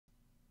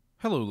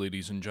Hello,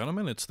 ladies and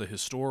gentlemen, it's the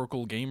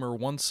Historical Gamer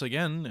once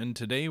again, and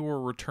today we're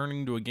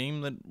returning to a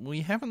game that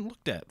we haven't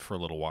looked at for a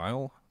little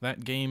while.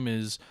 That game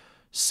is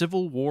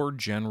Civil War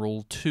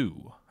General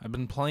 2. I've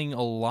been playing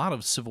a lot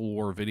of Civil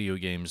War video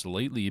games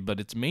lately, but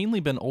it's mainly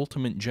been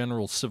Ultimate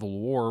General Civil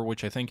War,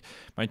 which I think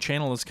my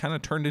channel has kind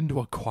of turned into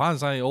a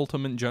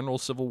quasi-Ultimate General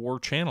Civil War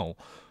channel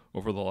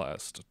over the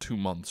last 2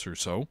 months or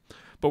so.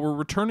 But we're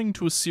returning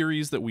to a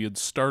series that we had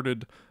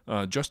started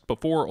just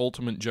before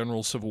Ultimate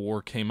General Civil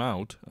War came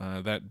out,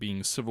 that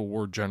being Civil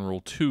War General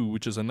 2,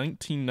 which is a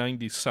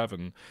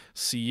 1997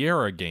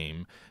 Sierra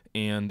game,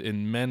 and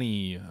in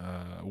many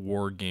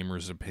war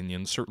gamers'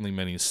 opinion, certainly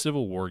many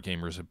Civil War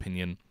gamers'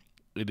 opinion,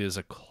 it is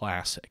a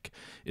classic.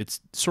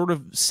 It's sort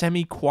of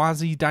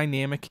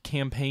semi-quasi-dynamic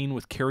campaign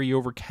with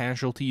carryover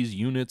casualties,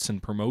 units,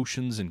 and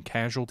promotions and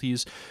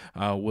casualties.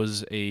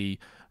 Was a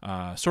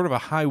sort of a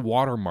high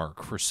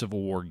watermark for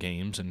Civil War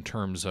games in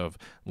terms of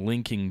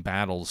linking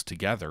battles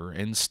together,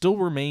 and still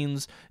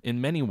remains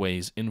in many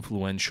ways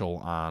influential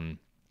on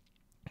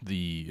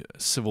the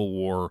Civil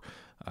War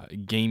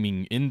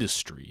gaming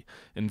industry.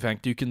 In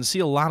fact, you can see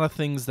a lot of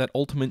things that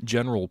Ultimate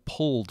General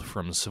pulled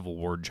from Civil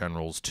War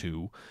Generals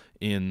 2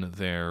 in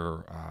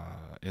their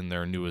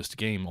newest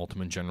game,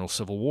 Ultimate General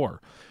Civil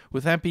War.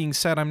 With that being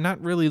said, I'm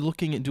not really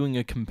looking at doing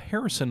a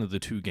comparison of the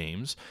two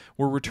games.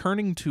 We're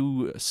returning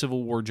to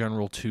Civil War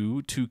General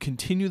 2 to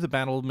continue the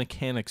Battle of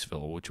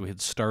Mechanicsville, which we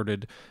had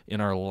started in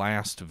our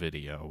last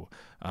video.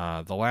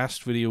 The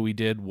last video we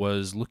did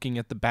was looking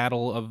at the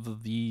Battle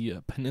of the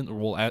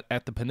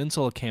at the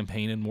Peninsula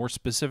Campaign, and more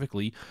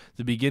specifically,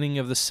 the beginning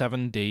of the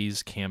 7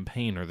 Days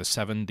Campaign, or the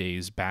 7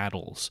 Days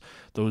Battles.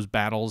 Those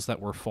battles that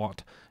were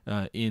fought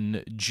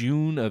in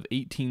June of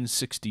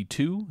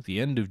 1862, the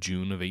end of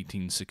June of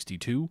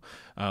 1862,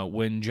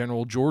 when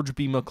General George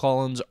B.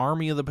 McClellan's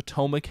Army of the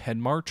Potomac had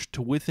marched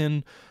to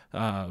within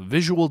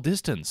visual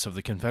distance of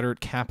the Confederate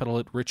capital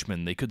at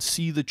Richmond. They could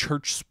see the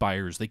church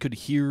spires, they could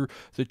hear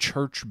the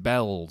church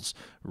bells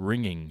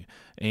ringing,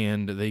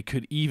 and they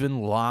could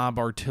even lob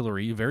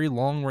artillery, very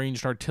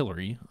long-ranged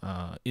artillery,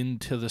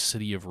 into the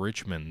city of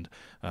Richmond,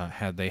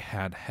 had they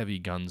had heavy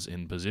guns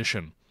in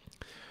position.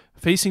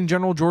 Facing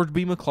General George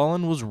B.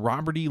 McClellan was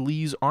Robert E.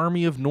 Lee's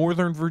Army of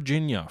Northern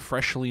Virginia,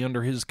 freshly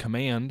under his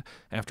command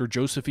after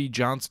Joseph E.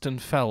 Johnston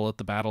fell at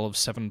the Battle of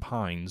Seven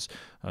Pines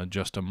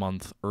just a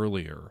month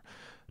earlier.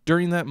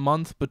 During that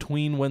month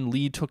between when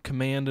Lee took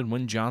command and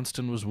when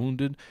Johnston was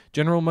wounded,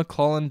 General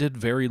McClellan did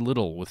very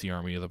little with the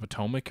Army of the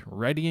Potomac,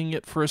 readying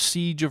it for a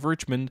siege of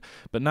Richmond,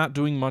 but not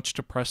doing much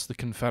to press the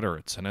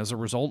Confederates, and as a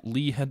result,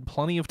 Lee had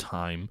plenty of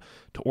time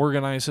to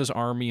organize his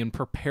army and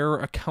prepare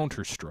a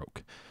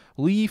counterstroke.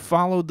 Lee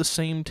followed the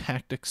same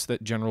tactics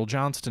that General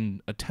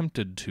Johnston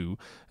attempted to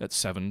at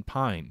Seven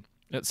Pine.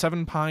 At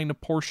Seven Pine, a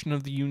portion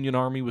of the Union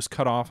Army was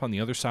cut off on the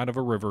other side of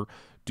a river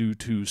due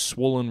to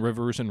swollen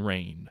rivers and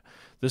rain.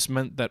 This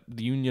meant that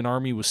the Union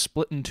Army was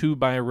split in two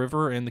by a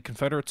river, and the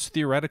Confederates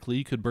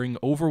theoretically could bring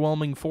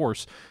overwhelming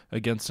force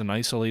against an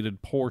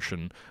isolated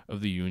portion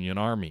of the Union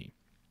Army.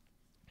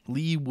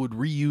 Lee would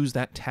reuse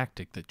that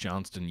tactic that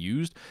Johnston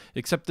used,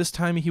 except this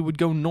time he would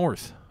go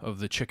north of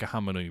the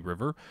Chickahominy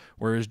River,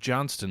 whereas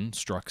Johnston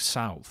struck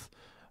south.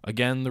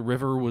 Again, the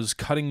river was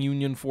cutting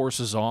Union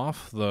forces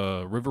off,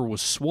 the river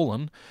was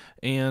swollen,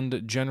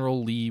 and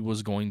General Lee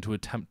was going to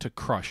attempt to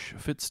crush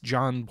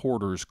Fitz-John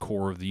Porter's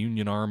corps of the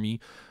Union Army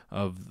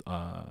of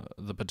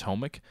the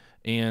Potomac,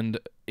 and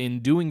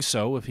in doing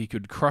so, if he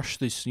could crush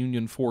this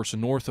Union force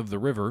north of the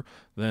river,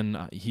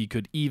 then he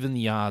could even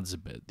the odds a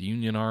bit. The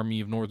Union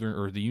Army of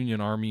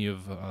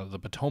the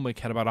Potomac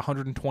had about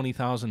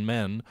 120,000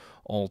 men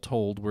all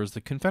told, whereas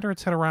the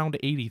Confederates had around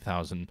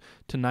 80,000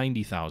 to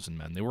 90,000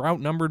 men. They were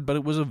outnumbered, but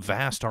it was a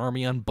vast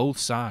army on both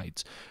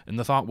sides, and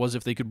the thought was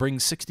if they could bring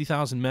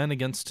 60,000 men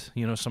against,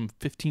 some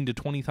 15 to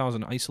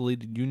 20,000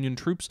 isolated Union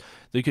troops,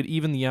 they could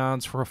even the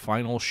odds for a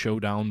final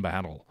showdown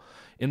battle.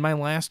 In my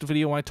last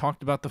video, I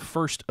talked about the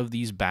first of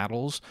these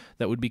battles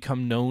that would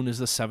become known as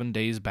the 7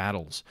 Days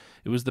Battles.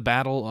 It was the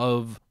Battle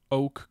of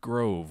Oak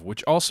Grove,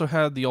 which also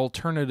had the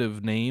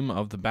alternative name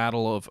of the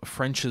Battle of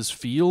French's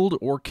Field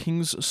or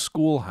King's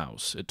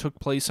Schoolhouse. It took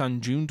place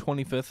on June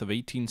 25th of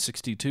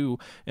 1862,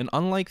 and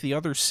unlike the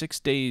other 6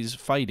 days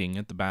fighting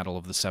at the Battle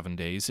of the 7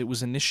 Days, it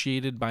was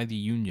initiated by the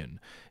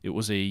Union. It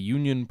was a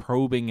Union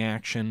probing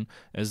action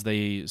as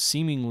they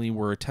seemingly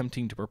were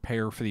attempting to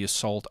prepare for the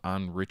assault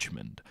on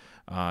Richmond.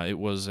 It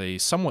was a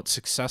somewhat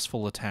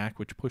successful attack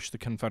which pushed the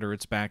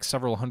Confederates back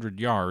several hundred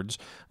yards,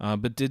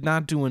 but did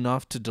not do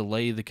enough to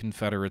delay the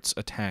Confederates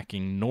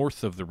attacking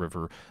north of the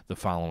river the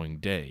following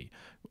day.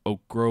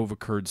 Oak Grove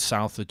occurred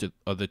south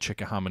of the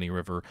Chickahominy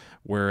River,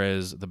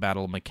 whereas the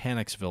Battle of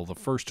Mechanicsville, the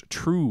first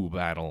true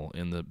battle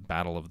in the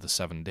Battle of the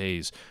 7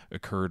 Days,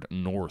 occurred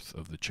north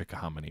of the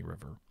Chickahominy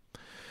River.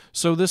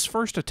 So this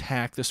first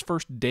attack, this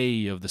first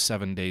day of the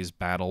 7 Days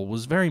battle,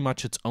 was very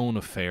much its own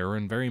affair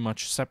and very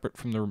much separate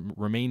from the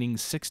remaining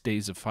 6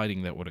 days of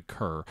fighting that would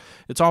occur.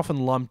 It's often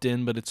lumped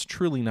in, but it's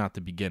truly not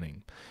the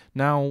beginning.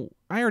 Now,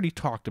 I already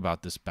talked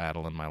about this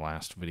battle in my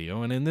last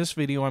video, and in this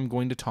video I'm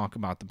going to talk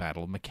about the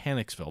Battle of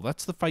Mechanicsville.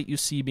 That's the fight you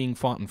see being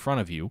fought in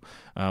front of you,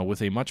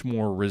 with a much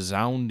more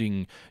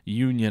resounding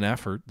Union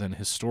effort than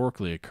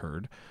historically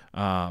occurred.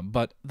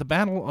 But the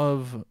Battle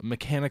of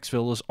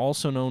Mechanicsville is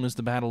also known as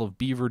the Battle of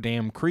Beaver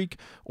Dam Creek,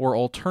 or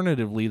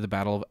alternatively the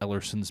Battle of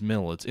Ellerson's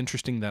Mill. It's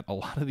interesting that a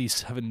lot of these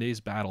 7 days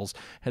battles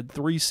had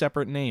 3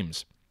 separate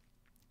names.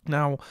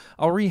 Now,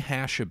 I'll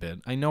rehash a bit.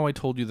 I know I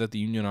told you that the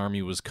Union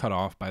Army was cut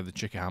off by the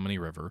Chickahominy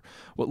River.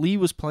 What Lee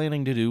was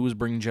planning to do was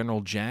bring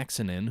General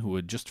Jackson in, who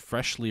had just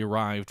freshly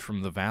arrived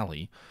from the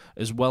valley,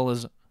 as well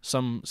as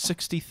some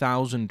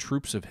 60,000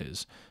 troops of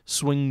his,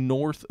 swing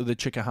north of the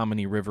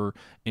Chickahominy River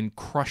and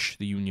crush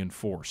the Union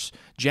force.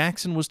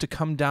 Jackson was to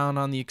come down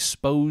on the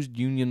exposed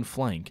Union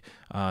flank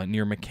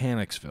near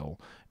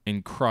Mechanicsville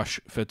and crush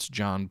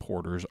Fitz-John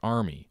Porter's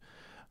army.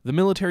 The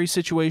military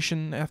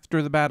situation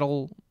after the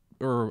battle,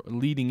 or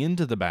leading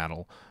into the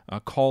battle,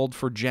 called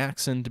for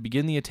Jackson to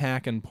begin the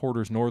attack on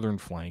Porter's northern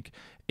flank.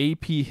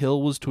 A.P.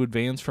 Hill was to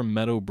advance from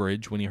Meadow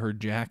Bridge when he heard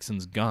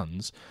Jackson's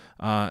guns,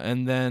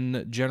 and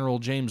then General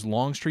James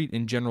Longstreet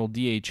and General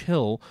D.H.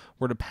 Hill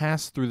were to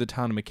pass through the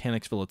town of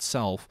Mechanicsville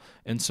itself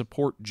and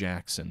support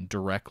Jackson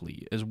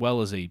directly, as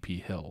well as A.P.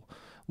 Hill.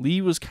 Lee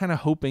was kind of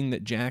hoping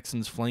that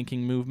Jackson's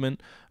flanking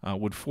movement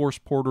would force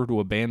Porter to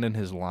abandon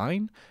his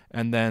line,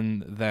 and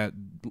then that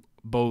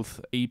both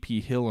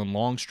A.P. Hill and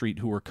Longstreet,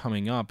 who were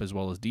coming up, as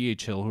well as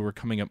D.H. Hill, who were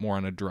coming up more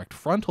on a direct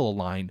frontal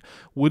line,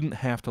 wouldn't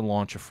have to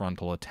launch a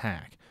frontal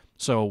attack.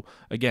 So,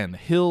 again,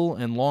 Hill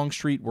and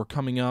Longstreet were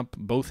coming up,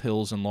 both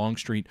Hills and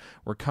Longstreet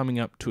were coming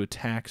up to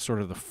attack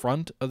sort of the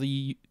front of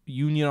the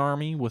Union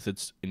Army with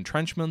its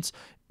entrenchments,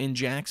 and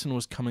Jackson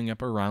was coming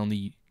up around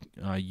the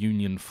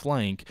Union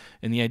flank,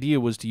 and the idea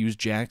was to use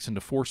Jackson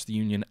to force the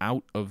Union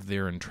out of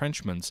their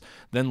entrenchments.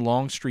 Then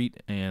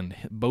Longstreet and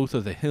both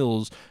of the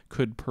Hills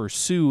could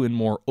pursue in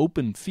more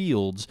open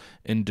fields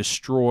and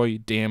destroy,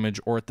 damage,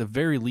 or at the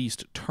very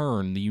least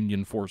turn the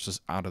Union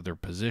forces out of their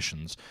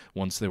positions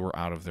once they were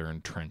out of their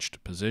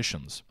entrenched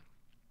positions.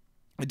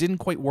 It didn't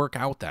quite work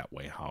out that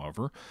way,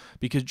 however,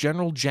 because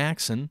General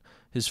Jackson,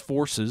 his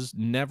forces,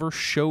 never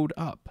showed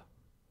up.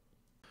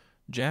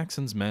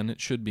 Jackson's men, it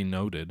should be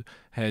noted,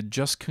 had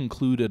just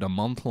concluded a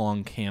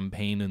month-long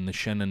campaign in the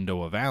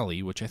Shenandoah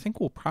Valley, which I think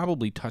we'll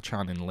probably touch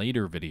on in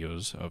later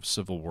videos of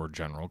Civil War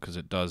General, because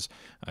it does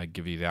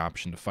give you the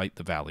option to fight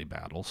the Valley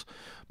battles.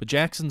 But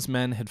Jackson's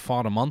men had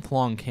fought a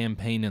month-long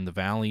campaign in the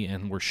Valley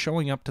and were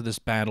showing up to this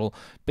battle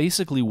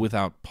basically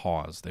without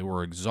pause. They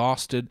were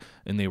exhausted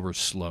and they were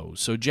slow.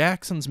 So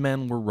Jackson's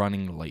men were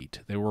running late.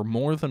 They were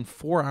more than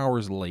 4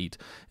 hours late,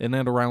 and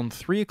at around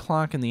 3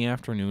 o'clock in the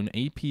afternoon,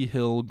 A.P.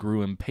 Hill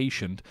grew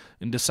impatient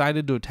and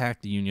decided to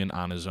attack the Union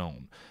on his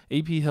own.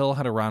 A.P. Hill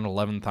had around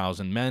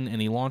 11,000 men, and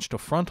he launched a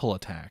frontal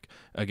attack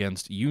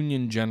against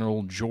Union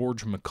General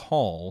George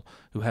McCall,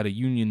 who had a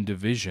Union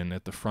division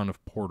at the front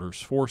of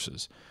Porter's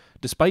forces.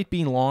 Despite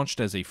being launched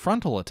as a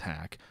frontal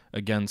attack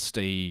against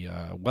a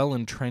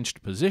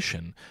well-entrenched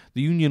position,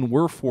 the Union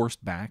were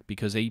forced back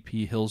because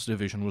A.P. Hill's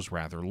division was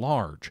rather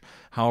large.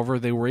 However,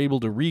 they were able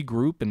to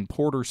regroup, and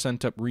Porter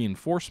sent up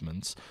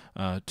reinforcements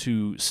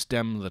to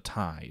stem the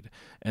tide.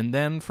 And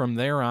then from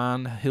there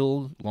on,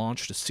 Hill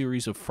launched a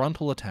series of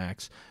frontal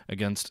attacks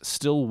against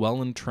still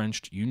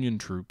well-entrenched Union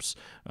troops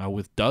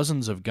with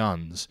dozens of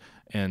guns,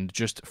 and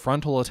just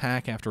frontal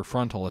attack after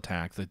frontal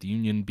attack that the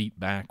Union beat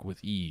back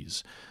with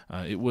ease.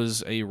 It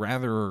was a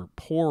rather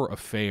poor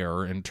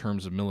affair in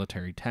terms of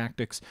military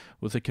tactics,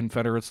 with the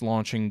Confederates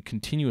launching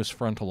continuous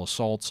frontal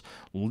assaults.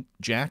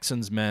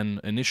 Jackson's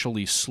men,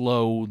 initially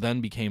slow, then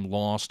became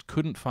lost,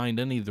 couldn't find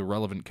any of the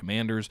relevant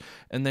commanders,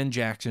 and then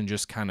Jackson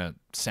just kind of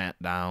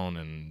sat down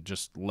and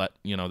just let,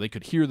 they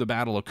could hear the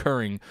battle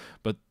occurring,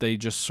 but they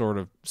just sort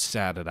of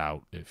sat it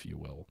out, if you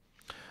will.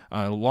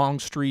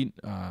 Longstreet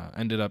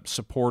ended up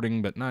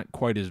supporting, but not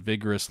quite as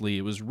vigorously.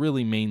 It was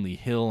really mainly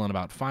Hill and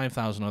about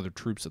 5,000 other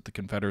troops that the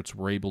Confederates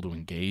were able to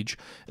engage.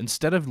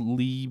 Instead of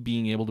Lee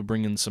being able to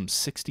bring in some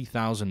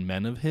 60,000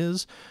 men of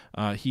his,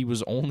 he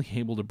was only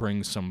able to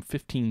bring some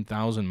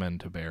 15,000 men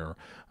to bear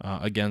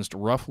against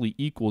roughly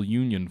equal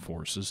Union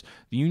forces.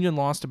 The Union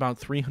lost about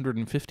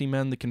 350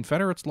 men. The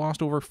Confederates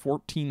lost over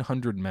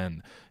 1,400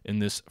 men in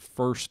this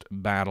first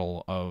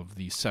battle of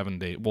the 7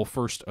 day, well,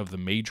 first of the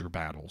major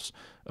battles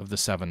of the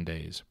 7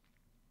 days.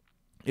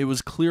 It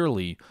was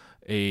clearly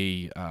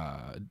a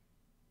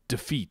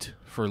defeat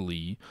for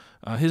Lee.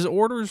 His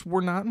orders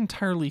were not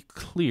entirely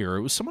clear.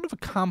 It was somewhat of a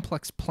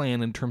complex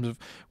plan in terms of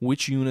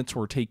which units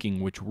were taking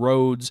which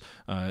roads.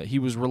 He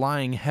was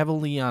relying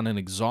heavily on an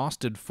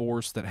exhausted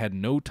force that had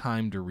no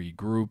time to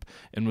regroup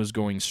and was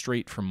going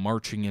straight from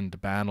marching into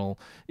battle.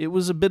 It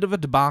was a bit of a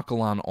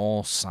debacle on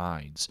all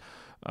sides.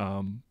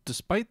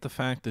 Despite the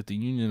fact that the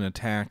Union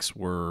attacks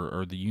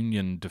or the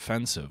Union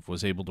defensive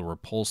was able to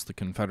repulse the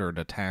Confederate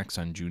attacks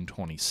on June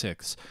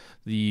 26th,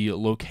 the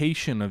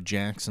location of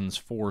Jackson's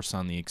force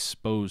on the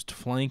exposed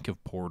flank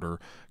of Porter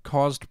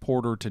caused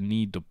Porter to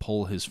need to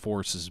pull his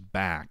forces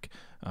back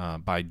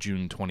by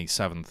June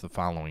 27th, the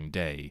following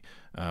day,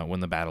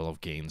 when the Battle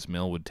of Gaines'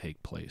 Mill would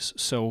take place.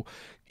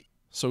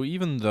 So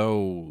even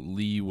though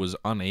Lee was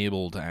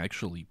unable to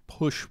actually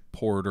push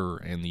Porter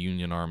and the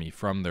Union Army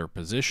from their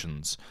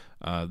positions,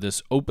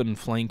 this open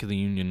flank of the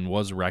Union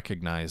was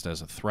recognized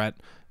as a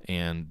threat,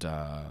 and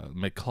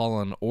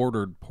McClellan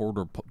ordered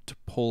Porter to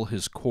pull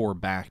his corps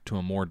back to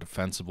a more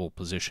defensible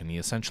position.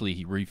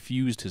 He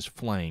refused his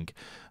flank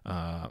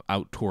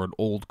out toward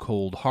Old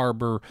Cold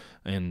Harbor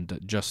and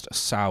just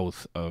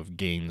south of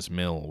Gaines'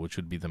 Mill, which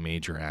would be the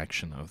major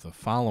action of the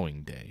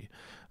following day.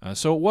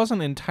 So it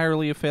wasn't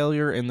entirely a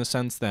failure in the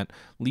sense that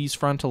Lee's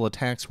frontal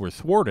attacks were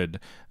thwarted,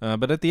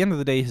 but at the end of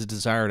the day, his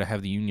desire to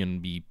have the Union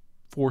be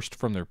forced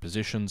from their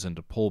positions and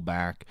to pull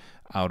back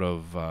out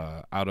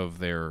of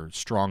their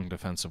strong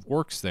defensive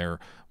works there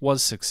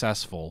was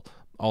successful,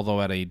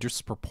 although at a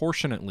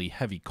disproportionately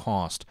heavy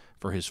cost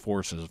for his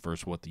forces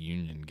versus what the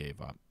Union gave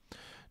up.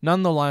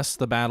 Nonetheless,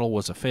 the battle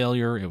was a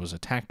failure. It was a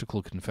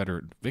tactical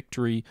Confederate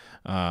victory,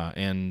 a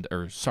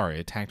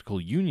tactical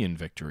Union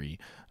victory,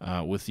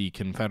 with the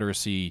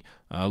Confederacy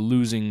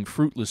losing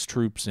fruitless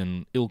troops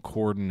in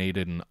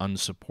ill-coordinated and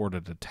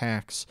unsupported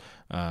attacks,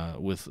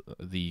 with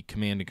the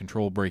command and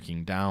control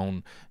breaking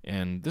down.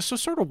 And this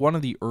was sort of one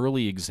of the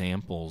early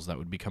examples that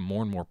would become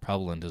more and more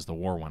prevalent as the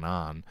war went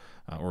on,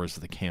 or as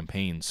the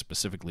campaign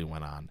specifically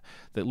went on,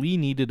 that Lee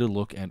needed to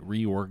look at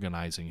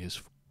reorganizing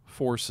his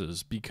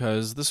forces,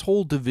 because this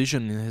whole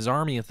division in his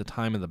army at the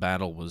time of the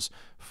battle was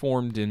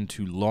formed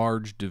into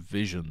large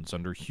divisions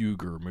under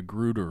Huger,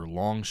 Magruder,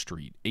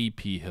 Longstreet,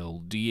 A.P.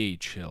 Hill,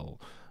 D.H. Hill,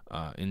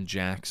 in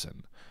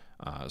Jackson.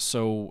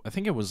 So I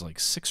think it was like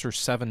 6 or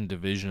 7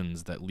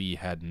 divisions that Lee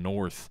had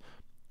north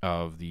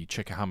of the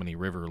Chickahominy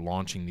River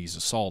launching these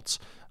assaults,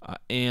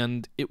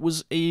 and it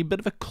was a bit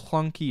of a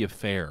clunky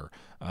affair.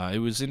 It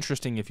was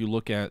interesting if you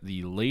look at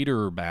the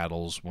later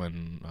battles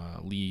when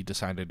Lee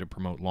decided to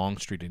promote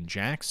Longstreet and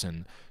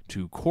Jackson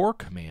to Corps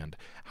Command,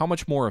 how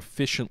much more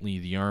efficiently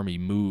the Army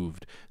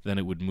moved than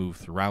it would move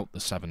throughout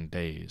the 7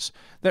 days.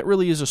 That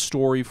really is a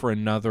story for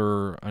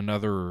another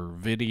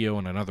video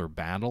and another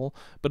battle,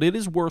 but it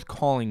is worth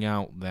calling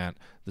out that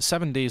the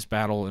 7 days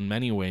battle in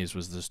many ways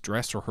was this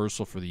dress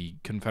rehearsal for the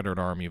Confederate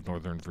Army of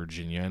Northern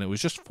Virginia, and it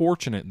was just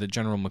fortunate that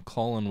General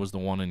McClellan was the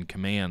one in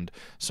command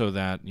so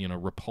that,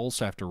 repulse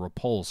after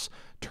repulse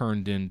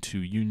turned into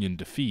Union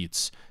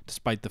defeats,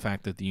 despite the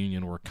fact that the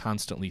Union were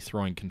constantly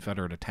throwing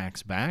Confederate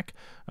attacks back.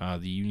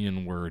 The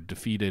Union were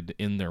defeated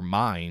in their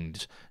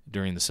minds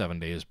during the 7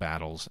 days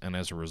battles, and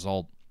as a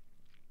result,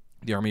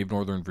 the Army of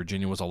Northern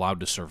Virginia was allowed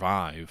to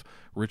survive,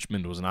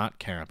 Richmond was not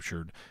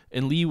captured,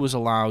 and Lee was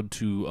allowed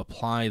to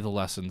apply the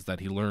lessons that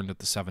he learned at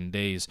the 7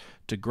 days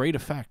to great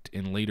effect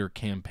in later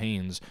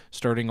campaigns,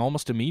 starting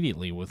almost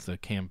immediately with the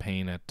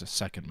campaign at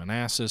Second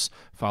Manassas,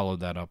 followed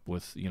that up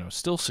with,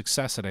 still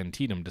success at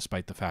Antietam,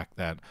 despite the fact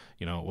that,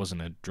 it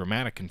wasn't a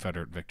dramatic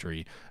Confederate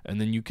victory, and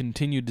then you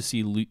continued to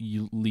see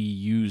Lee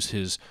use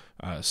his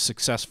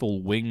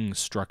successful wing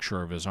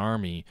structure of his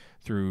army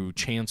through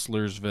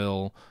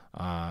Chancellorsville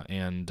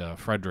and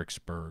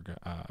Fredericksburg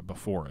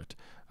before it.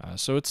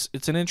 So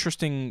it's an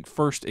interesting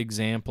first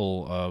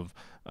example of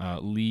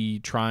Lee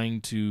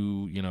trying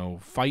to,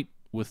 fight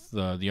with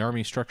the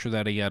army structure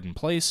that he had in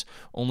place,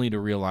 only to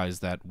realize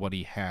that what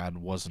he had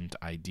wasn't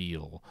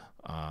ideal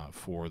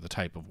for the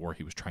type of war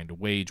he was trying to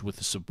wage with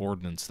the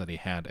subordinates that he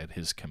had at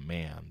his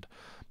command.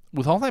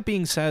 With all that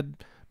being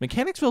said,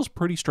 Mechanicsville is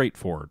pretty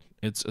straightforward.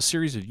 It's a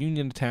series of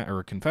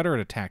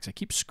Confederate attacks. I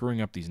keep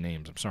screwing up these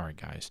names. I'm sorry,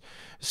 guys.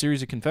 A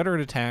series of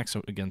Confederate attacks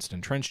against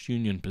entrenched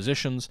Union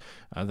positions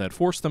that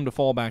forced them to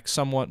fall back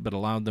somewhat, but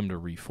allowed them to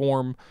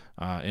reform,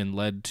 and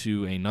led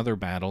to another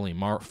battle,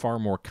 far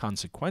more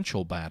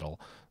consequential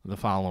battle, the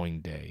following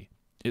day.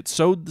 It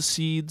sowed the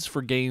seeds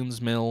for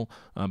Gaines' Mill,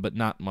 but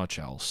not much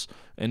else.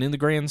 And in the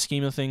grand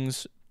scheme of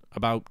things,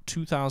 about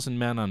 2,000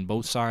 men on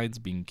both sides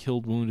being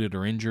killed, wounded,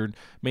 or injured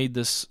made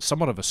this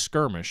somewhat of a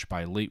skirmish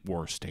by late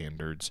war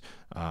standards,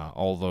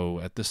 although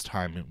at this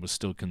time it was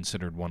still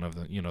considered one of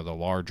the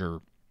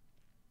larger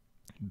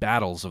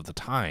battles of the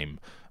time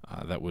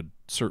that would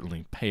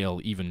certainly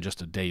pale even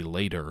just a day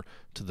later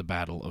to the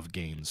Battle of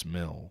Gaines'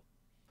 Mill.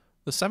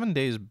 The 7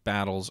 days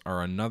battles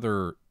are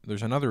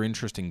there's another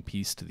interesting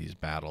piece to these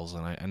battles,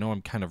 and I know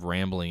I'm kind of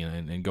rambling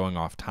and going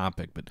off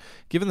topic, but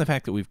given the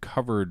fact that we've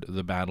covered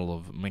the Battle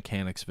of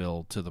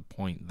Mechanicsville to the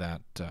point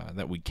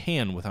that we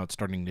can without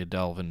starting to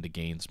delve into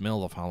Gaines'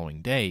 Mill the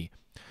following day,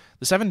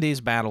 the 7 days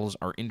battles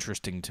are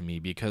interesting to me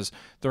because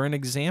they're an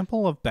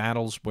example of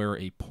battles where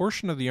a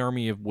portion of the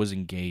army was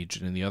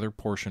engaged and the other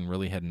portion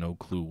really had no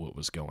clue what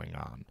was going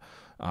on.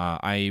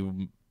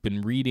 I've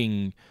been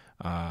reading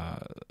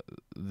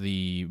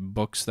the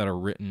books that are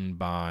written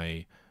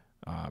by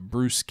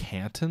Bruce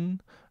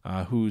Canton,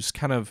 who's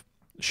kind of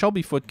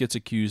Shelby Foote gets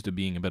accused of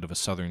being a bit of a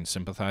Southern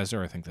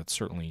sympathizer. I think that's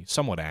certainly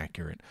somewhat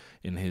accurate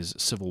in his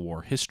Civil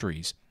War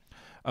histories.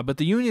 But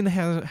the Union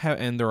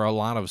and there are a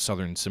lot of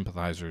Southern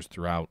sympathizers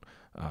throughout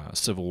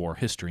Civil War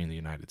history in the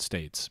United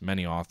States.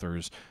 Many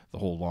authors, the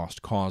whole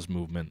Lost Cause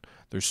movement.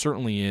 There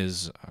certainly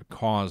is a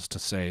cause to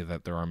say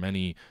that there are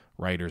many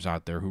writers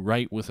out there who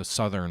write with a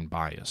Southern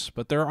bias,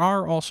 but there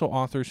are also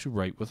authors who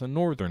write with a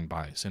Northern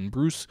bias. And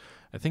Bruce,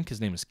 I think his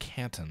name is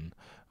Canton,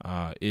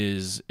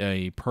 is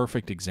a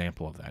perfect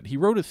example of that. He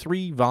wrote a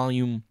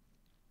 3-volume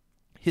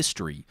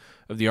history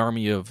of the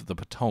Army of the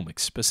Potomac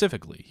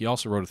specifically. He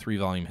also wrote a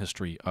 3-volume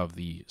history of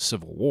the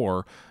Civil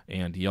War,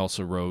 and he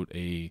also wrote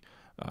a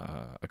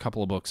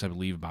couple of books, I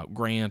believe, about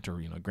Grant,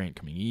 or Grant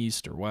coming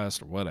east or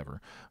west or whatever.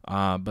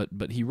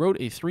 But he wrote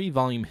a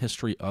 3-volume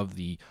history of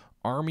the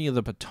Army of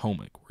the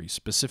Potomac, where he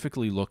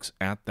specifically looks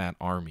at that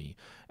army.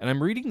 And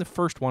I'm reading the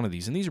first one of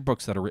these, and these are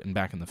books that are written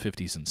back in the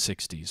 50s and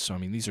 60s. So I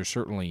mean, these are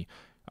certainly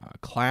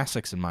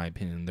classics in my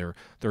opinion.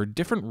 They're a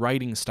different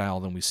writing style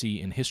than we see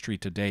in history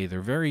today.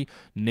 They're very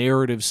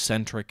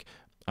narrative-centric.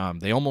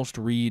 They almost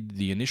read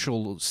the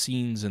initial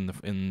scenes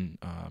in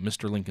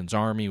Mr. Lincoln's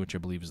Army, which I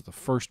believe is the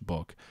first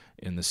book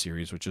in the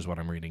series, which is what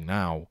I'm reading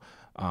now,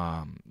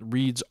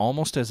 reads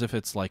almost as if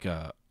it's like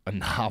a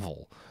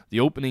novel. The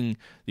opening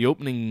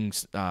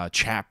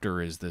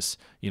chapter is this,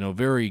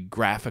 very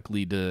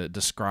graphically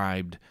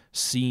described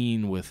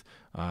scene with,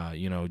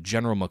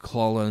 General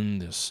McClellan,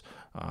 this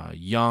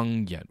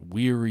young yet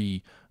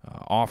weary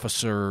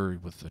officer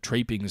with the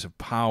trappings of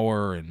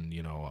power and,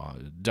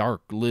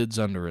 dark lids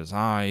under his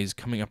eyes,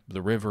 coming up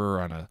the river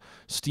on a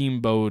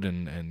steamboat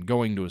and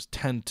going to his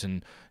tent.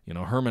 And,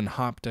 Herman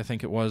Hopt, I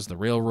think it was, the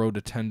railroad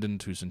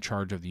attendant who's in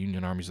charge of the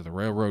Union armies of the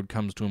railroad,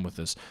 comes to him with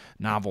this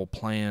novel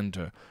plan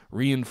to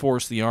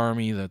reinforce the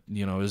army that,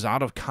 is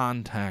out of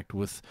contact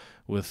with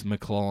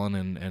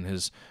McClellan and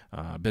has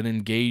been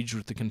engaged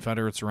with the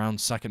Confederates around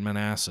Second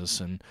Manassas,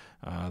 and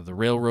the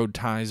railroad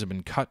ties have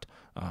been cut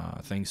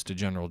thanks to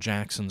General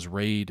Jackson's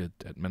raid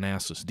at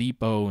Manassas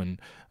Depot, and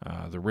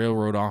the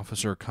railroad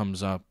officer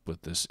comes up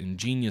with this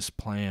ingenious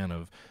plan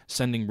of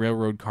sending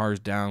railroad cars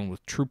down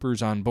with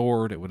troopers on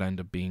board. It would end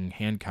up being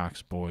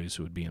Hancock's boys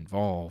who would be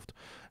involved,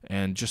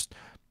 and just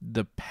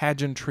the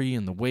pageantry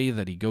and the way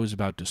that he goes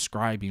about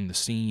describing the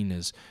scene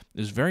is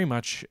very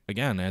much,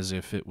 again, as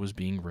if it was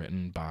being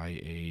written by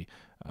a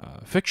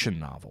fiction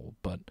novel.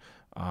 But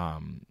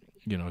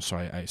so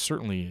I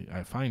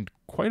find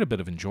quite a bit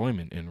of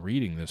enjoyment in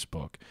reading this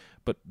book.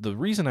 But the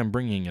reason I'm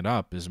bringing it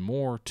up is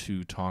more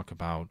to talk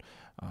about,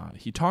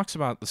 he talks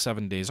about the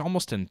 7 days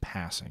almost in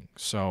passing.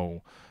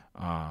 So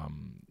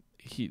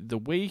the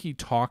way he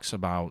talks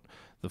about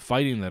the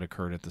fighting that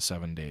occurred at the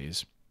 7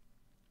 days,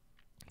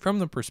 from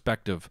the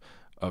perspective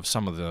of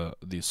some of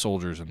the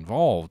soldiers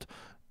involved,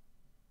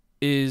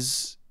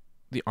 is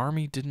the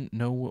army didn't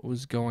know what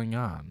was going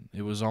on.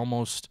 It was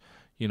almost,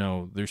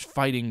 there's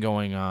fighting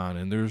going on,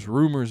 and there's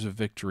rumors of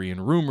victory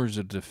and rumors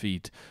of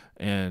defeat,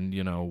 and,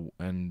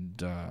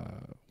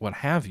 what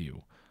have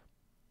you.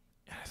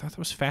 And I thought that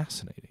was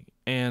fascinating.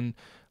 And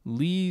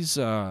Lee's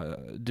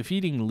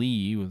defeating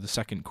Lee with the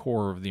Second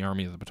Corps of the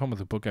Army of the Potomac,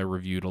 the book I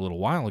reviewed a little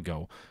while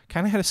ago,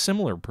 kind of had a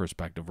similar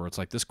perspective where it's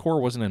like this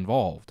corps wasn't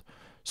involved.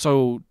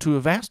 So to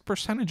a vast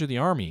percentage of the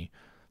army,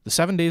 the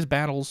 7 days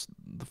battles,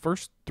 the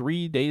first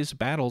 3 days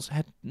battles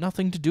had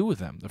nothing to do with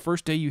them. The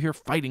first day you hear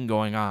fighting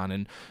going on,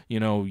 and you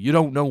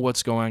don't know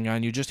what's going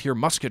on. You just hear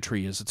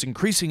musketry as it's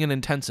increasing in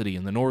intensity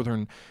in the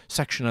northern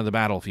section of the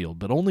battlefield,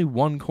 but only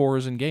one corps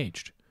is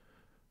engaged.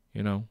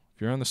 If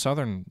you're on the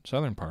southern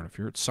part, if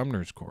you're at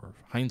Sumner's Corps,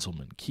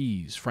 Heintzelman,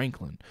 Keyes,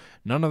 Franklin,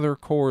 none of their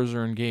corps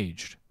are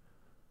engaged.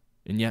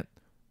 And yet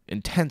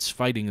intense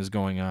fighting is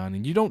going on,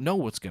 and you don't know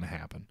what's going to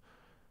happen.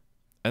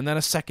 And then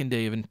a second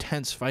day of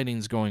intense fighting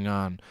is going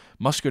on,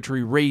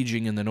 musketry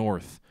raging in the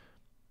north,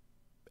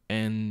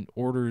 and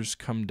orders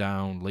come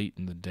down late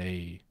in the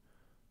day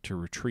to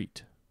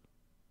retreat.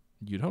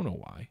 You don't know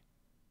why.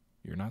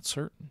 You're not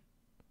certain.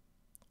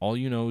 All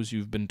you know is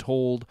you've been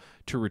told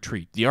to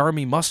retreat. The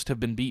army must have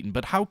been beaten,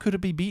 but how could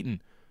it be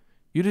beaten?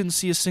 You didn't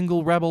see a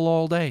single rebel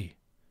all day.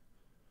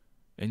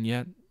 And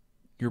yet,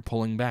 you're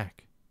pulling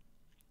back.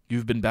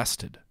 You've been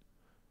bested.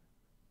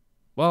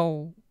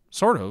 Well,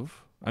 sort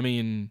of. I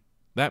mean,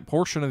 that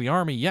portion of the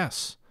army,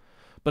 yes.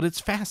 But it's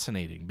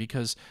fascinating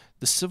because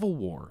the Civil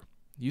War,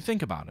 you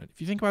think about it. If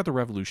you think about the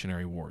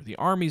Revolutionary War, the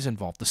armies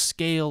involved, the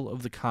scale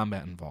of the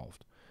combat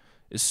involved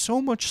is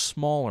so much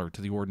smaller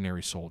to the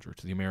ordinary soldier,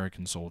 to the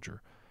American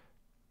soldier.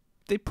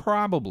 They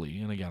probably,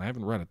 and again, I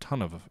haven't read a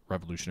ton of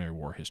Revolutionary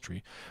War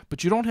history,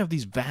 but you don't have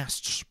these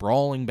vast,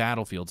 sprawling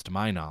battlefields, to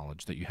my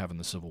knowledge, that you have in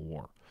the Civil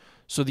War.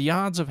 So the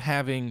odds of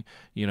having,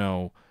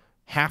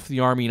 half the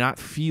army not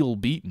feel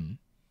beaten,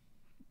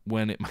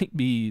 when it might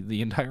be,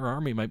 the entire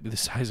army might be the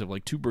size of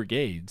like 2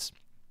 brigades,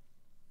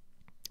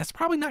 that's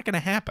probably not going to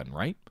happen,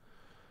 right?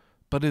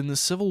 But in the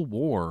Civil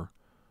War,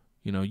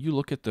 you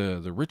look at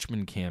the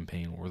Richmond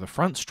campaign where the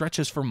front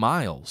stretches for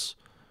miles,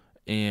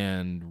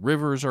 and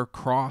rivers are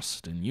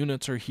crossed, and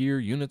units are here,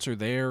 units are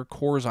there,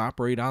 corps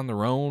operate on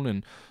their own,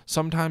 and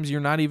sometimes you're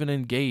not even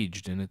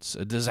engaged, and it's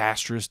a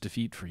disastrous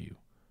defeat for you.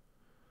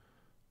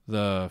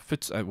 The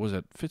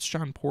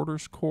Fitzjohn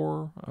Porter's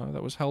Corps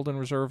that was held in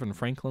reserve, and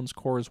Franklin's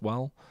Corps as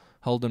well,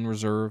 held in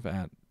reserve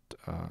at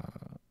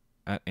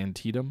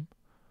Antietam.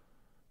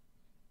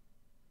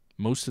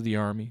 Most of the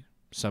army,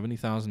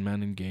 70,000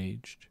 men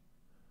engaged,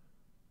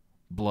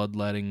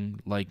 bloodletting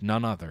like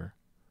none other,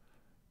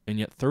 and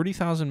yet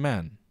 30,000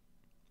 men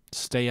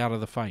stay out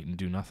of the fight and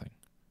do nothing.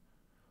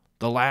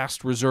 The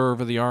last reserve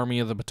of the Army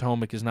of the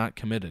Potomac is not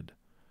committed.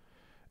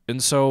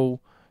 And so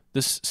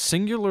this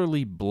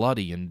singularly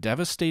bloody and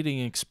devastating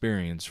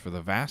experience for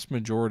the vast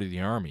majority of the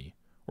Army,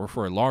 or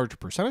for a large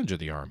percentage of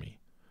the Army,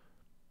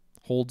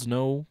 holds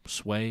no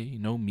sway,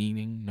 no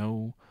meaning,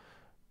 no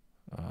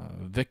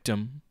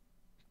victim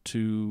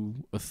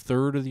to a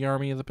third of the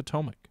Army of the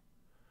Potomac.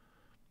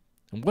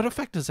 And what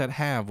effect does that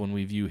have when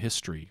we view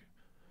history?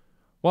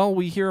 Well,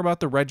 we hear about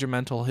the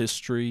regimental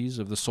histories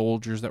of the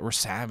soldiers that were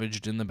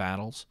savaged in the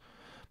battles,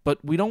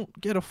 but we don't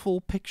get a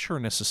full picture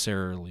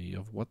necessarily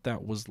of what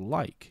that was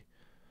like,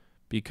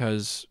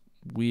 because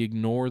we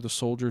ignore the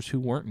soldiers who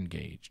weren't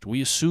engaged.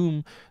 We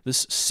assume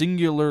this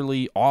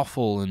singularly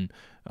awful and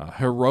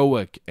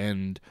heroic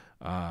and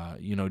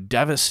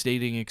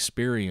devastating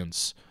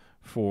experience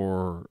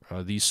for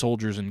these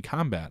soldiers in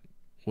combat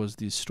was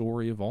the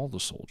story of all the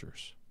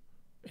soldiers,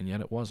 and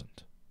yet it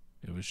wasn't.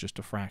 It was just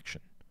a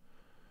fraction.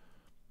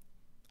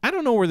 I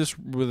don't know where this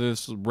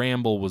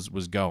ramble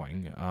was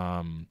going.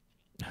 I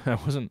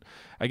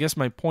guess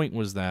my point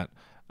was that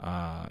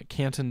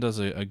Canton does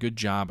a good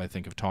job, I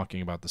think, of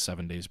talking about the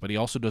 7 days, but he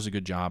also does a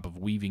good job of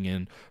weaving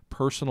in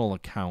personal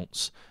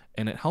accounts,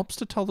 and it helps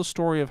to tell the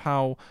story of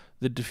how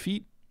the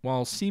defeat,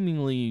 while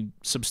seemingly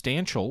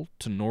substantial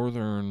to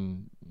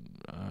northern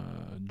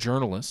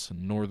journalists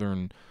and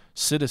northern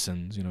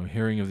citizens,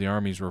 hearing of the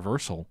Army's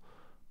reversal,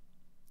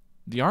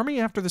 the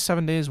Army after the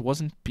 7 days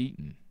wasn't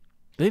beaten.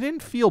 They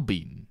didn't feel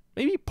beaten.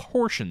 Maybe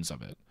portions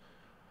of it.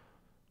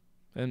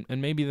 And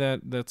maybe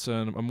that's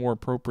a more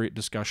appropriate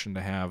discussion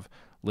to have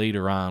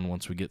later on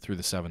once we get through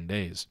the 7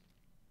 days.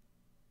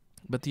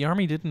 But the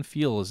Army didn't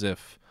feel as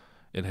if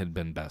it had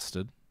been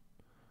bested.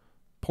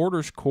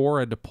 Porter's Corps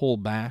had to pull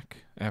back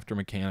after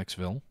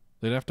Mechanicsville.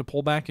 They'd have to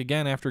pull back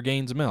again after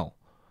Gaines' Mill.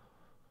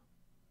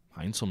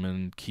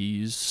 Heintzelman,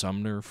 Keyes,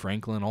 Sumner,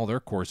 Franklin, all their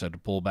corps had to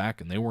pull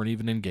back, and they weren't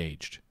even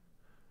engaged.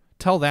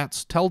 Tell that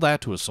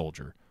to a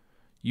soldier.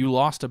 You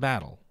lost a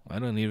battle. I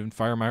didn't even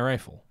fire my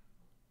rifle.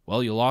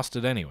 Well, you lost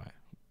it anyway.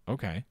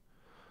 Okay.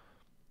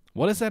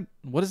 What does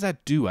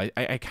that do?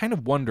 I kind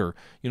of wonder.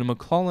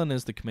 McClellan,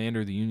 as the commander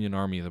of the Union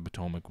Army of the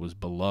Potomac, was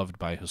beloved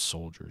by his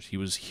soldiers. He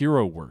was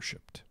hero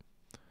worshipped.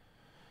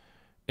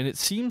 And it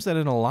seems that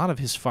in a lot of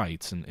his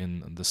fights,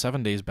 in the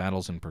 7 days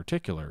battles in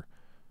particular,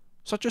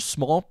 such a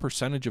small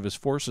percentage of his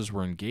forces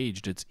were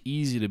engaged. It's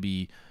easy to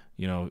be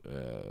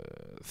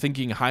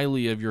thinking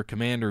highly of your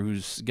commander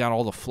who's got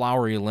all the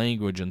flowery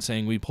language and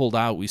saying, we pulled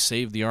out, we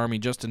saved the Army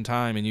just in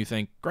time, and you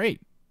think,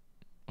 great.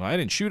 Well, I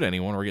didn't shoot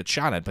anyone or get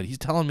shot at, but he's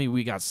telling me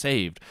we got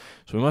saved,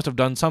 so we must have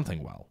done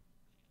something well.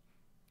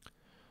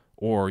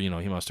 Or, he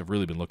must have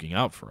really been looking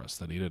out for us,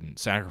 that he didn't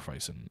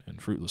sacrifice in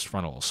fruitless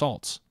frontal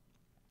assaults.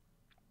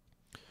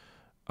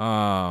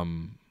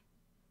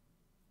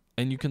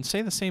 And you can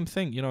say the same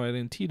thing, at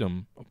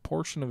Antietam, a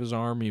portion of his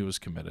army was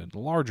committed, a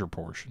larger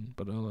portion,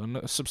 but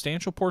a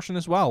substantial portion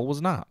as well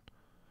was not.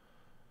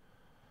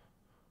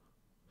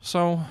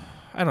 So,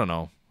 I don't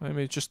know. I mean,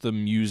 it's just the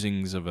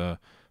musings of a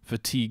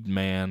fatigued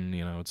man.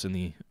 It's in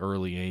the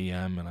early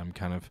a.m., and I'm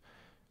kind of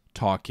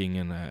talking,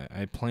 and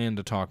I plan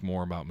to talk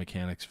more about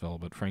Mechanicsville,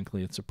 but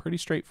frankly, it's a pretty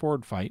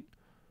straightforward fight.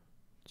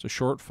 It's a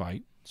short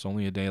fight. It's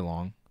only a day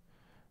long.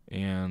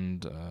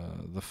 And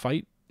the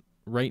fight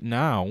right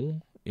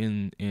now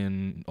in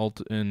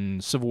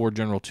Civil War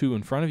General 2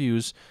 in front of you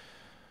is,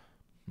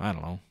 I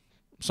don't know,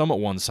 somewhat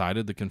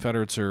one-sided. The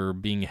Confederates are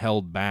being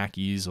held back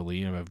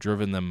easily and have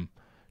driven them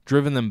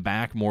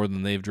back more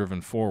than they've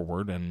driven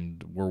forward,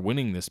 and we're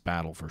winning this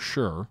battle for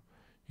sure.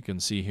 You can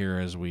see here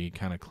as we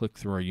kind of click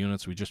through our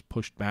units, we just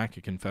pushed back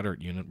a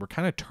Confederate unit. We're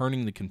kind of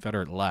turning the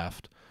Confederate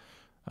left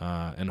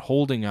and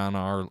holding on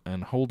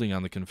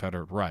the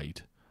Confederate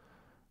right.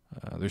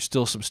 There's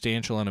still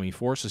substantial enemy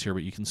forces here,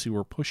 but you can see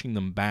we're pushing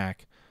them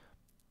back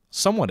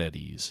somewhat at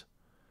ease.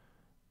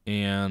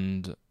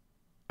 And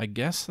I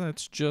guess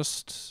that's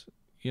just,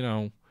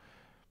 I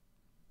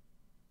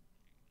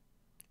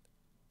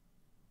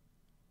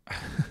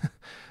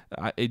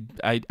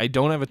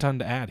don't have a ton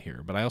to add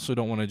here, but I also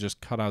don't want to just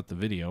cut out the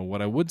video.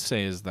 What I would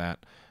say is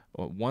that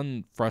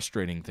one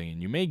frustrating thing,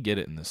 and you may get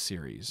it in this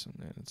series,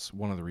 and it's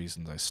one of the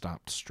reasons I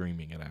stopped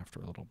streaming it after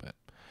a little bit,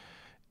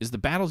 is the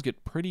battles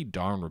get pretty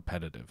darn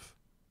repetitive.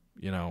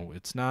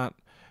 It's not,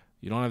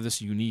 you don't have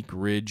this unique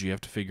ridge you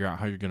have to figure out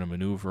how you're going to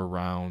maneuver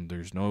around.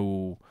 There's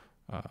no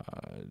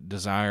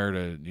desire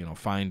to,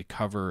 find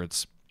cover.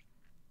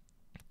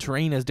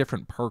 Terrain has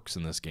different perks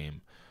in this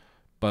game,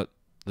 but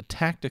the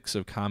tactics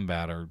of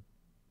combat are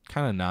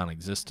kind of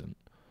non-existent.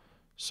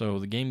 So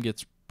the game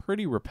gets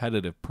pretty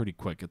repetitive pretty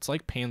quick. It's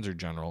like Panzer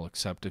General,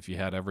 except if you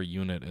had every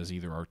unit as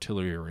either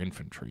artillery or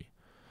infantry.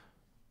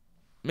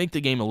 Make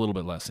the game a little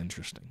bit less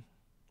interesting.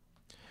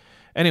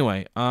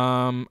 Anyway,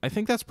 I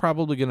think that's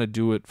probably going to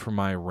do it for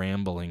my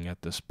rambling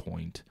at this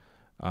point.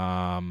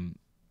 I'm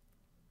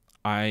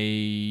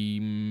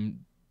going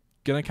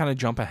to kind of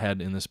jump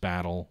ahead in this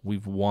battle.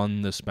 We've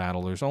won this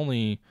battle. There's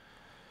only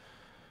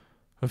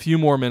a few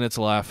more minutes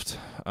left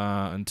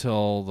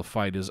until the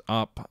fight is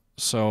up.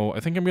 So I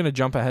think I'm going to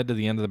jump ahead to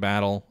the end of the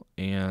battle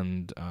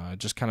and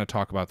just kind of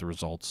talk about the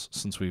results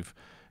since we've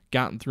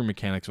gotten through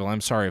Mechanicsville.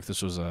 I'm sorry if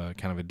this was a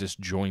kind of a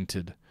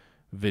disjointed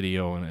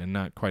video and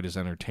not quite as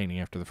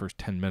entertaining after the first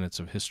 10 minutes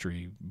of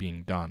history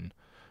being done.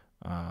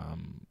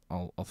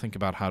 I'll think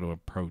about how to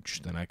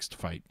approach the next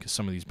fight because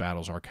some of these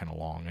battles are kind of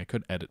long. I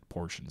could edit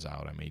portions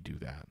out. I may do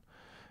that.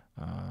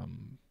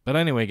 But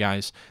anyway,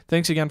 guys,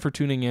 thanks again for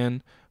tuning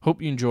in.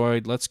 Hope you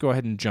enjoyed. Let's go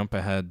ahead and jump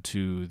ahead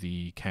to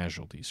the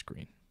casualty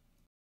screen.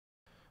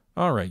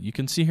 All right, you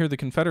can see here the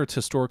Confederates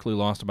historically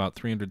lost about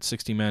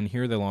 360 men.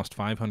 Here they lost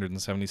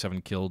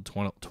 577 killed,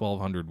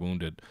 1,200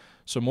 wounded.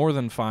 So more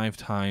than 5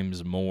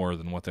 times more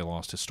than what they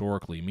lost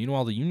historically.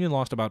 Meanwhile, the Union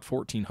lost about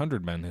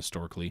 1,400 men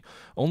historically,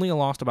 only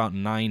lost about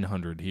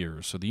 900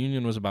 here. So the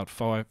Union was about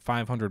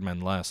 500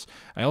 men less.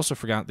 I also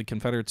forgot the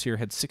Confederates here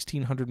had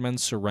 1,600 men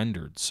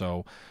surrendered.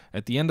 So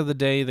at the end of the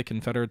day, the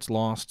Confederates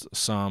lost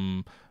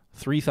some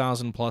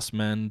 3,000 plus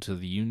men to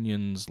the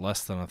Union's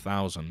less than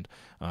 1,000,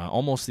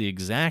 almost the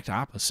exact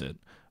opposite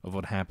of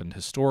what happened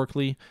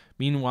historically.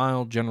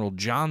 Meanwhile, General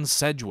John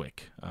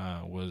Sedgwick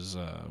was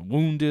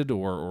wounded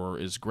or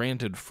is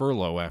granted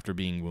furlough after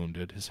being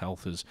wounded. His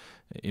health is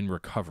in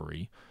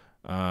recovery.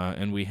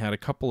 And we had a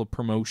couple of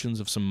promotions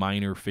of some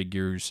minor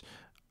figures.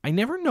 I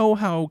never know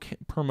how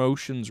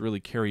promotions really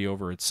carry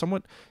over. It's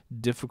somewhat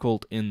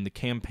difficult in the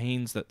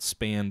campaigns that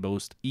span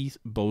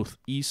both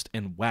East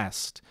and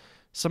West.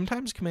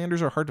 Sometimes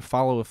commanders are hard to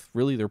follow if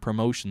really their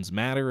promotions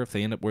matter, if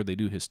they end up where they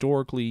do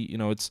historically. You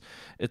know, it's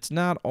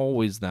not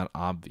always that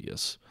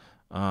obvious.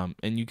 And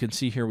you can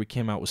see here we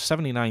came out with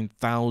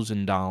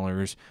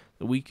 $79,000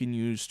 that we can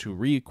use to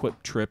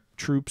re-equip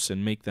troops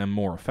and make them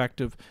more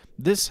effective.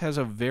 This has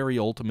a very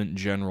Ultimate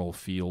General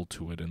feel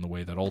to it in the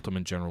way that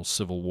Ultimate General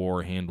Civil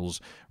War handles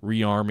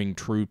rearming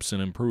troops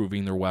and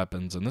improving their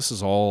weapons. And this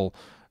is all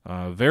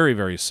very,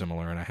 very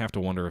similar, and I have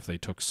to wonder if they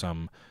took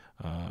some...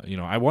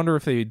 I wonder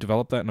if they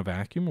developed that in a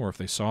vacuum or if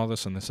they saw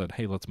this and they said,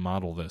 hey, let's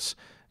model this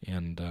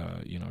and,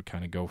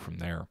 kind of go from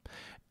there.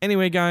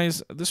 Anyway,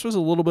 guys, this was a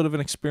little bit of an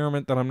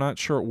experiment that I'm not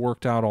sure it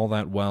worked out all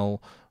that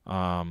well.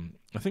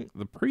 I think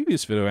the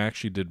previous video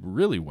actually did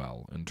really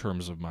well in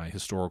terms of my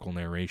historical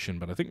narration,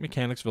 but I think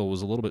Mechanicsville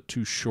was a little bit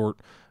too short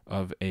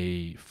of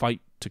a fight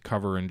to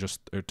cover in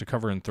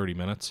 30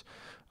 minutes.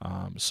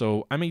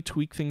 So I may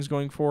tweak things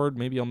going forward.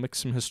 Maybe I'll mix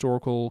some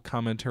historical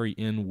commentary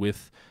in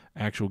with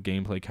actual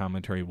gameplay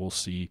commentary. We'll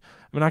see.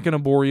 I'm not going to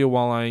bore you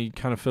while I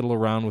kind of fiddle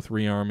around with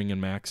rearming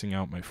and maxing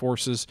out my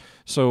forces.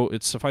 So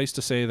it's suffice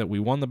to say that we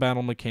won the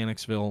Battle of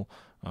Mechanicsville,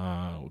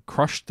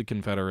 crushed the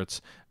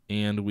Confederates,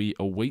 and we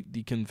await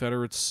the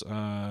Confederates'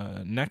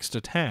 next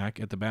attack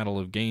at the Battle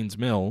of Gaines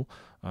Mill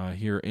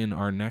here in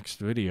our next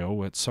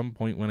video at some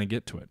point when I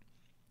get to it.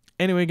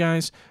 Anyway,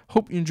 guys,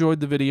 hope you enjoyed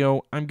the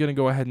video. I'm going to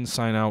go ahead and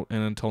sign out,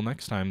 and until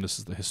next time, this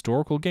is the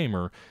Historical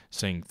Gamer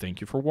saying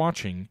thank you for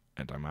watching,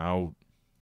 and I'm out.